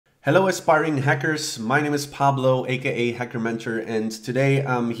Hello aspiring hackers, my name is Pablo, aka Hacker Mentor, and today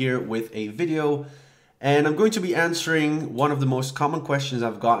I'm here with a video and I'm going to be answering one of the most common questions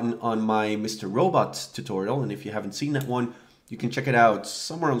I've gotten on my Mr. Robot tutorial, and if you haven't seen that one, you can check it out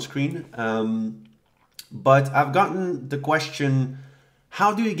somewhere on screen. But I've gotten the question,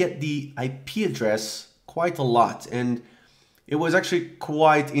 how do you get the IP address, quite a lot, and it was actually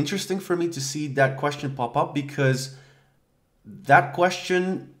quite interesting for me to see that question pop up, because that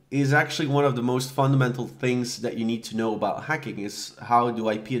question is actually one of the most fundamental things that you need to know about hacking, is how do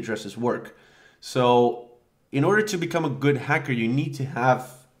IP addresses work. So in order to become a good hacker, you need to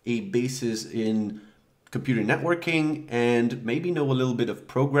have a basis in computer networking and maybe know a little bit of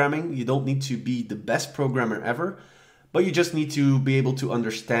programming. You don't need to be the best programmer ever, but you just need to be able to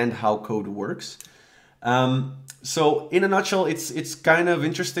understand how code works. So in a nutshell, it's kind of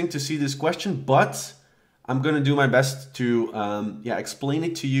interesting to see this question, but I'm going to do my best to explain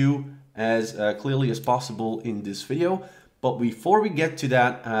it to you as clearly as possible in this video. But before we get to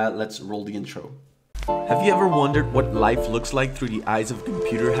that, let's roll the intro. Have you ever wondered what life looks like through the eyes of a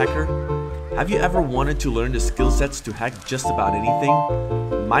computer hacker? Have you ever wanted to learn the skill sets to hack just about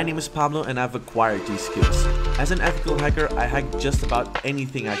anything? My name is Pablo and I've acquired these skills. As an ethical hacker, I hack just about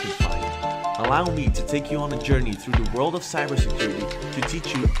anything I can find. Allow me to take you on a journey through the world of cybersecurity to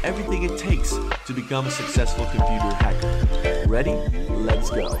teach you everything it takes to become a successful computer hacker. Ready?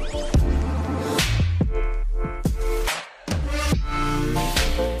 Let's go.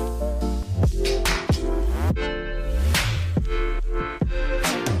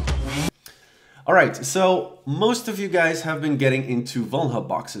 All right, so most of you guys have been getting into VulnHub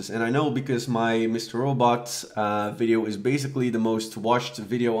boxes, and I know because my Mr. Robot video is basically the most watched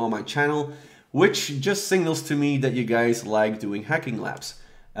video on my channel, which just signals to me that you guys like doing hacking labs,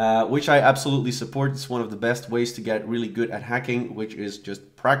 which I absolutely support. It's one of the best ways to get really good at hacking, which is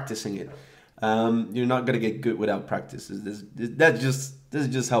just practicing it. You're not gonna get good without practice. This is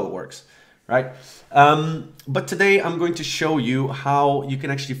just how it works, right? But today I'm going to show you how you can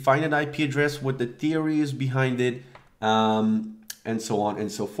actually find an IP address, what the theory is behind it, and so on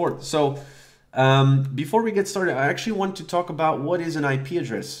and so forth. So before we get started, I actually want to talk about what is an IP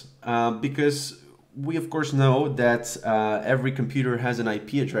address, because we of course know that every computer has an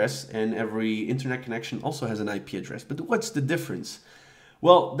IP address and every internet connection also has an IP address. But what's the difference?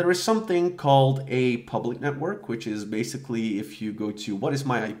 Well, there is something called a public network, which is basically if you go to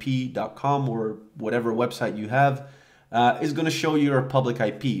whatismyip.com or whatever website you have, is going to show you your public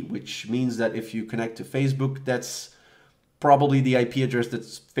IP, which means that if you connect to Facebook, that's probably the IP address that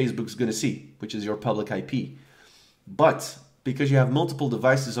Facebook's going to see, which is your public IP. But because you have multiple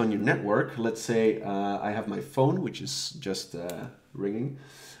devices on your network, let's say I have my phone, which is just ringing.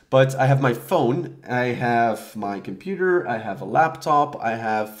 But I have my phone, I have my computer, I have a laptop, I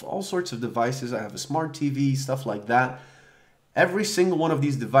have all sorts of devices, I have a smart TV, stuff like that. Every single one of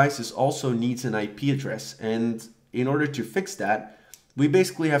these devices also needs an IP address. And in order to fix that, we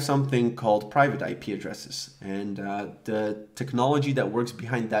basically have something called private IP addresses. And the technology that works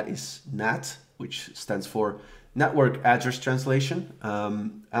behind that is NAT, which stands for Network Address Translation.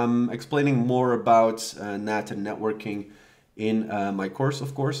 I'm explaining more about NAT and networking in my course,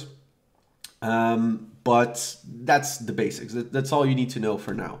 of course, but that's the basics. That's all you need to know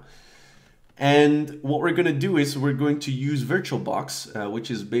for now. And what we're going to do is we're going to use VirtualBox,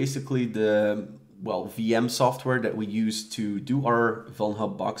 which is basically the VM software that we use to do our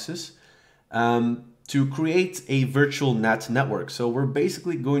VulnHub boxes, to create a virtual NAT network. So we're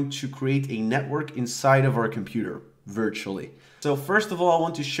basically going to create a network inside of our computer virtually. So first of all, I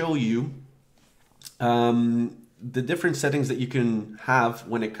want to show you the different settings that you can have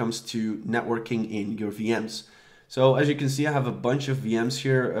when it comes to networking in your VMs. So as you can see, I have a bunch of VMs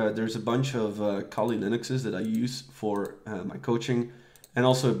here. There's a bunch of Kali Linuxes that I use for my coaching, and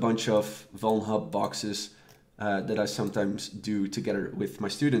also a bunch of VulnHub boxes that I sometimes do together with my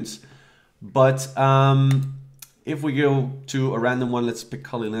students. But if we go to a random one, let's pick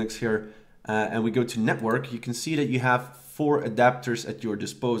Kali Linux here, and we go to network, you can see that you have 4 adapters at your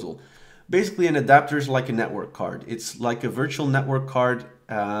disposal. Basically, an adapter is like a network card. It's like a virtual network card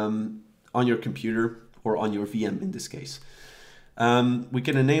on your computer or on your VM in this case. We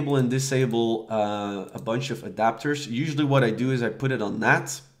can enable and disable a bunch of adapters. Usually what I do is I put it on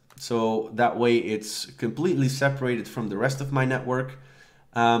NAT, so that way it's completely separated from the rest of my network.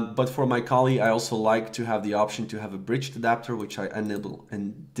 But for my Kali, I also like to have the option to have a bridged adapter, which I enable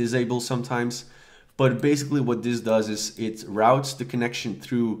and disable sometimes. But basically what this does is it routes the connection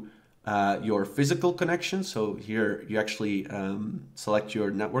through your physical connection. So here you actually select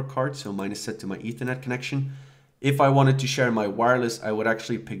your network card. So mine is set to my Ethernet connection. If I wanted to share my wireless, I would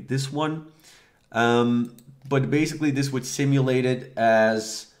actually pick this one. But basically this would simulate it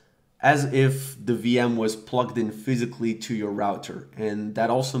as if the VM was plugged in physically to your router. And that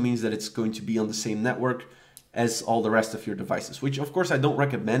also means that it's going to be on the same network as all the rest of your devices, which of course I don't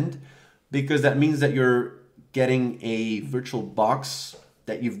recommend, because that means that you're getting a virtual box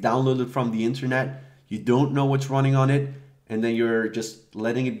that you've downloaded from the internet. You don't know what's running on it, and then you're just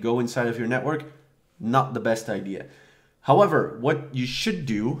letting it go inside of your network. Not the best idea. However, what you should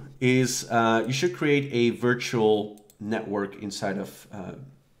do is you should create a virtual network inside of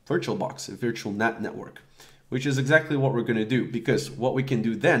VirtualBox, a virtual NAT network, which is exactly what we're going to do, because what we can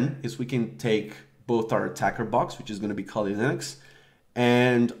do then is we can take both our attacker box, which is going to be Kali Linux,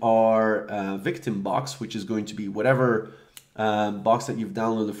 and our victim box, which is going to be whatever box that you've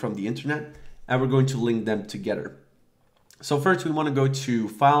downloaded from the internet, and we're going to link them together. So first we want to go to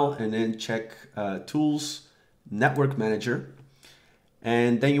File and then check Tools, Network Manager,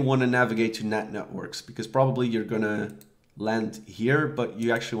 and then you want to navigate to NAT Networks, because probably you're going to land here, but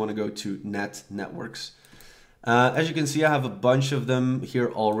you actually want to go to NAT Networks. As you can see, I have a bunch of them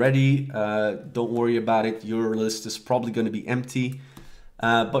here already. Don't worry about it. Your list is probably going to be empty.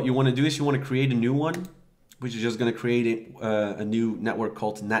 What you want to do is you want to create a new one, which is just going to create a new network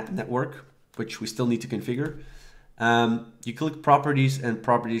called NAT Network, which we still need to configure. You click Properties, and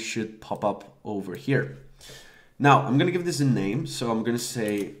Properties should pop up over here. Now, I'm going to give this a name. So I'm going to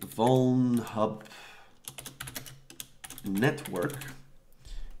say VulnHub Network.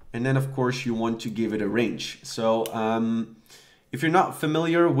 And then, of course, you want to give it a range. So if you're not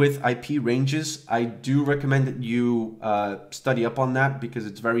familiar with IP ranges, I do recommend that you study up on that, because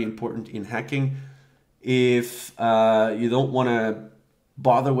it's very important in hacking. If you don't want to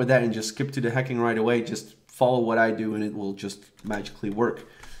bother with that and just skip to the hacking right away, just follow what I do and it will just magically work.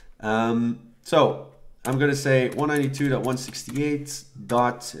 So I'm going to say 192.168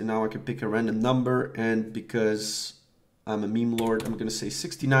 dot, and now I can pick a random number, and because I'm a meme lord, I'm going to say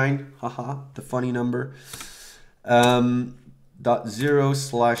 69, haha, the funny number,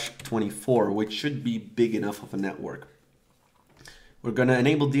 .0/24, which should be big enough of a network. We're going to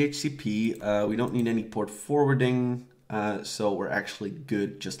enable DHCP. We don't need any port forwarding, so we're actually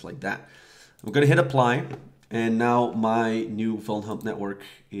good just like that. I'm going to hit apply, and now my new VulnHub network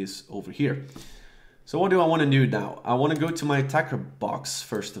is over here. So what do I want to do now? I want to go to my attacker box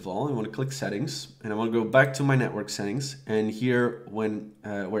first of all. I want to click settings, and I want to go back to my network settings, and here when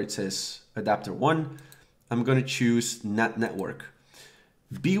where it says adapter 1, I'm going to choose NAT network.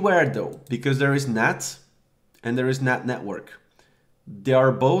 Beware though, because there is NAT and there is NAT network. They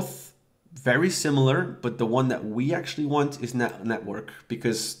are both very similar, but the one that we actually want is NAT network,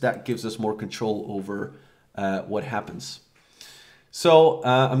 because that gives us more control over what happens. So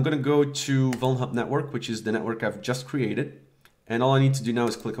I'm going to go to VulnHub network, which is the network I've just created. And all I need to do now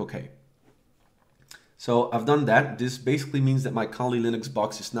is click OK. So I've done that. This basically means that my Kali Linux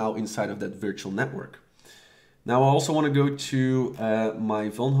box is now inside of that virtual network. Now I also want to go to my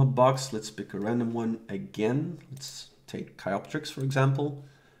VulnHub box. Let's pick a random one again. Let's take Chioptrix, for example.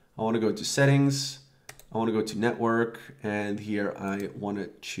 I want to go to settings. I want to go to network. And here I want to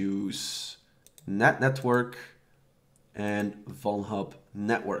choose NAT network and VulnHub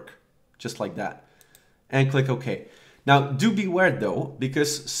network, just like that, and click OK. Now do beware though,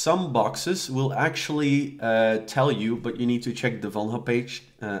 because some boxes will actually tell you, but you need to check the VulnHub page.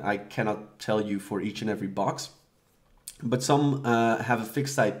 I cannot tell you for each and every box, but some have a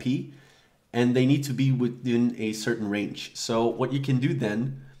fixed IP and they need to be within a certain range. So what you can do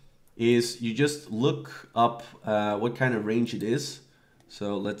then is you just look up what kind of range it is.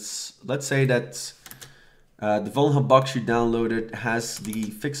 So let's say that the VulnHub box you downloaded has the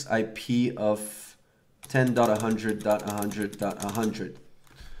fixed IP of 10.100.100.100.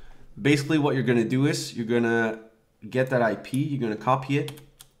 Basically what you're going to do is you're going to get that IP, you're going to copy it,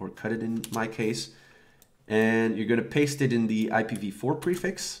 or cut it in my case, and you're going to paste it in the IPv4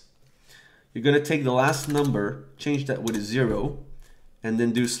 prefix. You're going to take the last number, change that with a 0, and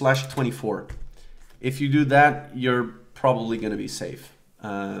then do /24. If you do that, you're probably going to be safe.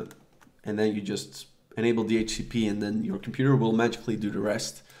 And then you just enable DHCP, and then your computer will magically do the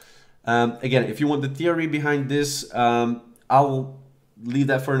rest. Again, if you want the theory behind this, I'll leave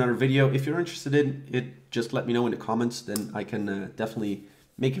that for another video. If you're interested in it, just let me know in the comments, then I can definitely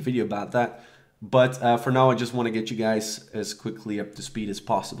make a video about that. But for now, I just want to get you guys as quickly up to speed as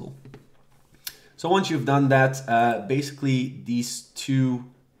possible. So once you've done that, basically these two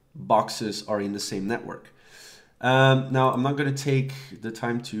boxes are in the same network. Now, I'm not going to take the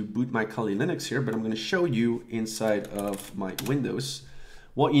time to boot my Kali Linux here, but I'm going to show you inside of my Windows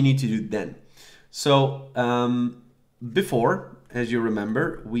what you need to do then. So before, as you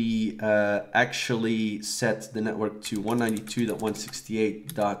remember, we actually set the network to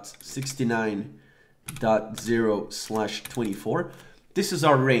 192.168.69.0/24. This is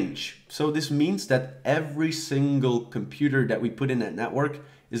our range. So this means that every single computer that we put in that network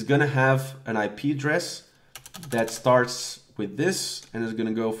is going to have an IP address that starts with this and is going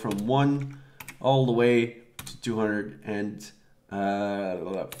to go from 1 all the way to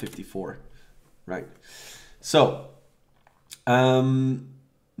 254, right? So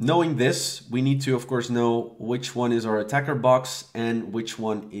knowing this, we need to, of course, know which one is our attacker box and which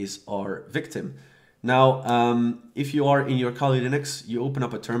one is our victim. Now, if you are in your Kali Linux, you open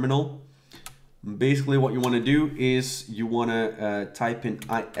up a terminal. Basically, what you want to do is you want to type in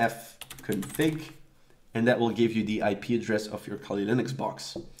ifconfig, and that will give you the IP address of your Kali Linux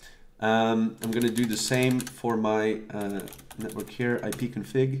box. I'm going to do the same for my network here,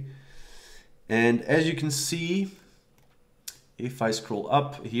 ipconfig. And as you can see, if I scroll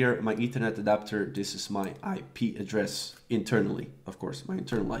up here, my Ethernet adapter, this is my IP address internally, of course, my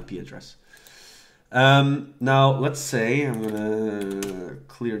internal IP address. Now, let's say, I'm going to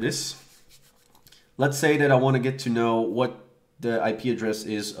clear this. Let's say that I want to get to know what the IP address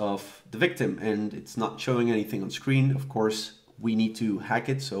is of the victim, and it's not showing anything on screen. Of course, we need to hack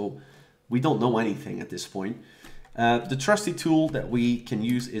it, so we don't know anything at this point. The trusty tool that we can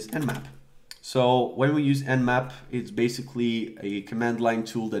use is Nmap. So when we use Nmap, it's basically a command line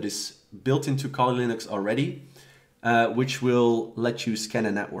tool that is built into Kali Linux already, which will let you scan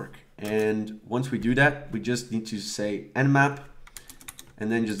a network. And once we do that, we just need to say Nmap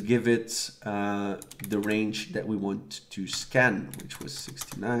and then just give it the range that we want to scan, which was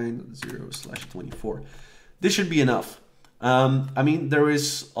 69.0/24. This should be enough. I mean,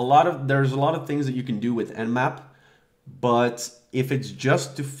 there's a lot of things that you can do with Nmap, but if it's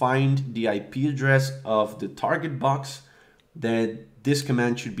just to find the IP address of the target box, then this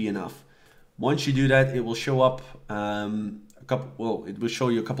command should be enough. Once you do that, it will show up it will show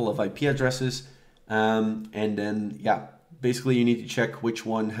you a couple of IP addresses, and then yeah, basically you need to check which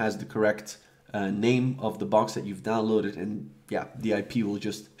one has the correct name of the box that you've downloaded, and yeah, the IP will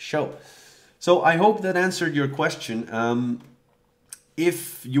just show. So I hope that answered your question.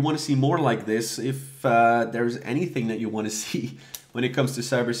 If you want to see more like this, if there's anything that you want to see when it comes to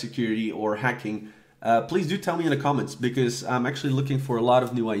cybersecurity or hacking, please do tell me in the comments, because I'm actually looking for a lot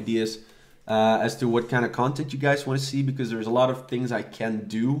of new ideas as to what kind of content you guys want to see, because there's a lot of things I can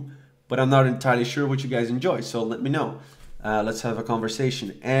do, but I'm not entirely sure what you guys enjoy. So let me know. Let's have a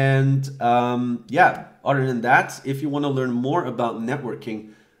conversation. And yeah, other than that, if you want to learn more about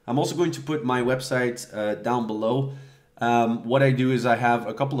networking, I'm also going to put my website down below. What I do is I have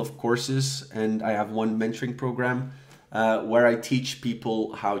a couple of courses, and I have one mentoring program where I teach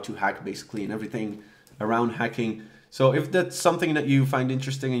people how to hack, basically, and everything around hacking. So if that's something that you find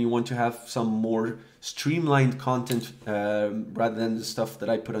interesting and you want to have some more streamlined content rather than the stuff that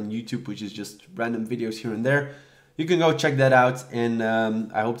I put on YouTube, which is just random videos here and there, you can go check that out, and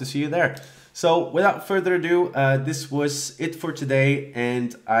I hope to see you there. So without further ado, this was it for today,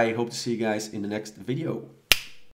 and I hope to see you guys in the next video.